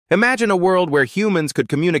Imagine a world where humans could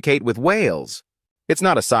communicate with whales. It's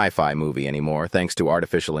not a sci-fi movie anymore, thanks to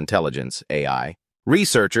artificial intelligence, AI.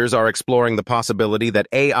 Researchers are exploring the possibility that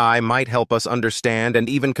AI might help us understand and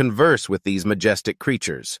even converse with these majestic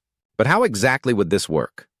creatures. But how exactly would this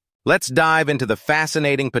work? Let's dive into the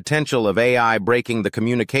fascinating potential of AI breaking the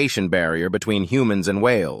communication barrier between humans and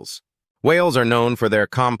whales. Whales are known for their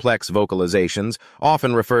complex vocalizations,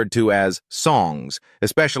 often referred to as songs,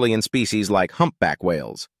 especially in species like humpback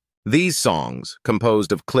whales. These songs,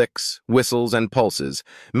 composed of clicks, whistles, and pulses,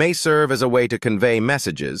 may serve as a way to convey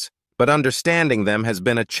messages, but understanding them has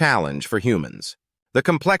been a challenge for humans. The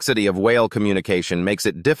complexity of whale communication makes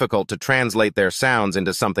it difficult to translate their sounds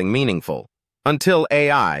into something meaningful, until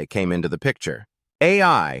AI came into the picture.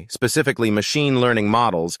 AI, specifically machine learning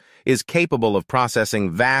models, is capable of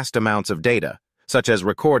processing vast amounts of data, such as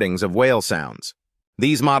recordings of whale sounds.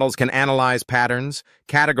 These models can analyze patterns,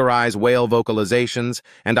 categorize whale vocalizations,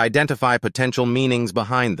 and identify potential meanings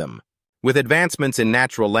behind them. With advancements in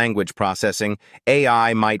natural language processing,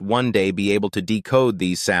 AI might one day be able to decode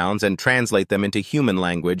these sounds and translate them into human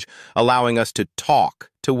language, allowing us to talk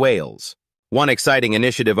to whales. One exciting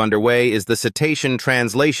initiative underway is the Cetacean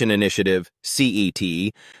Translation Initiative,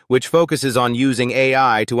 CET, which focuses on using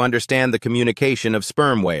AI to understand the communication of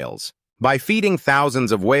sperm whales. By feeding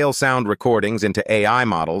thousands of whale sound recordings into AI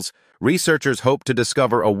models, researchers hope to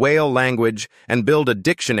discover a whale language and build a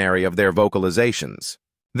dictionary of their vocalizations.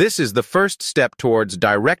 This is the first step towards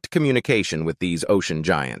direct communication with these ocean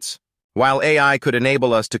giants. While AI could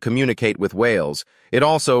enable us to communicate with whales, it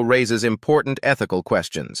also raises important ethical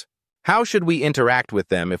questions. How should we interact with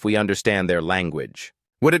them if we understand their language?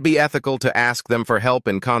 Would it be ethical to ask them for help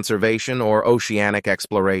in conservation or oceanic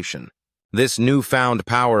exploration? This newfound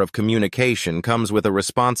power of communication comes with a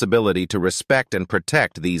responsibility to respect and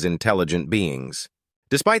protect these intelligent beings.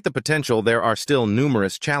 Despite the potential, there are still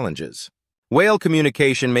numerous challenges. Whale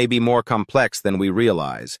communication may be more complex than we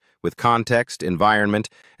realize, with context, environment,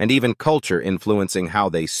 and even culture influencing how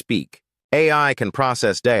they speak. AI can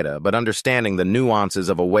process data, but understanding the nuances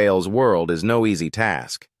of a whale's world is no easy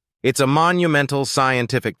task. It's a monumental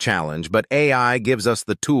scientific challenge, but AI gives us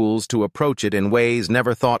the tools to approach it in ways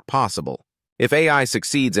never thought possible. If AI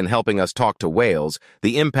succeeds in helping us talk to whales,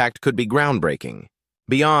 the impact could be groundbreaking.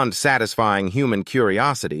 Beyond satisfying human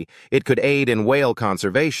curiosity, it could aid in whale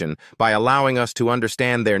conservation by allowing us to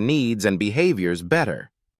understand their needs and behaviors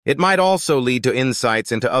better. It might also lead to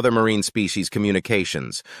insights into other marine species'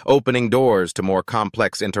 communications, opening doors to more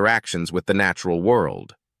complex interactions with the natural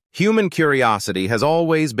world. Human curiosity has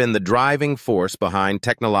always been the driving force behind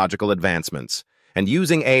technological advancements, and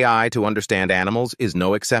using AI to understand animals is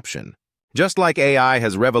no exception. Just like AI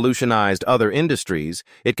has revolutionized other industries,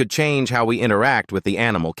 it could change how we interact with the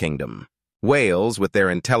animal kingdom. Whales, with their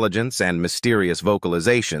intelligence and mysterious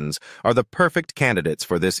vocalizations, are the perfect candidates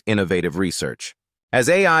for this innovative research. As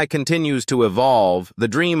AI continues to evolve, the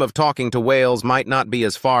dream of talking to whales might not be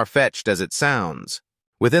as far-fetched as it sounds.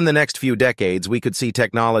 Within the next few decades, we could see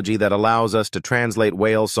technology that allows us to translate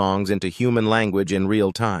whale songs into human language in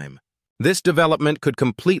real time. This development could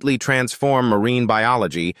completely transform marine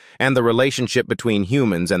biology and the relationship between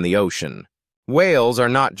humans and the ocean. Whales are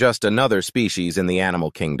not just another species in the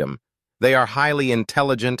animal kingdom. They are highly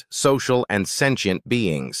intelligent, social, and sentient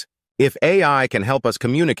beings. If AI can help us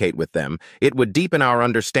communicate with them, it would deepen our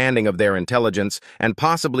understanding of their intelligence and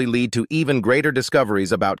possibly lead to even greater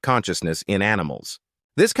discoveries about consciousness in animals.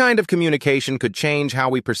 This kind of communication could change how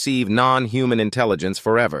we perceive non-human intelligence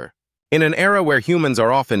forever. In an era where humans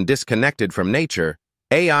are often disconnected from nature,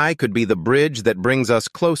 AI could be the bridge that brings us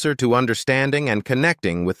closer to understanding and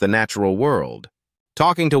connecting with the natural world.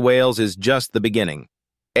 Talking to whales is just the beginning.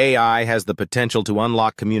 AI has the potential to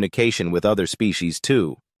unlock communication with other species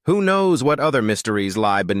too. Who knows what other mysteries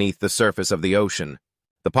lie beneath the surface of the ocean?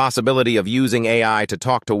 The possibility of using AI to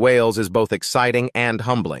talk to whales is both exciting and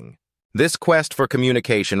humbling. This quest for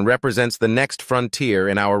communication represents the next frontier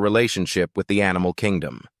in our relationship with the animal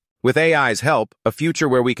kingdom. With AI's help, a future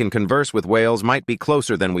where we can converse with whales might be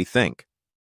closer than we think.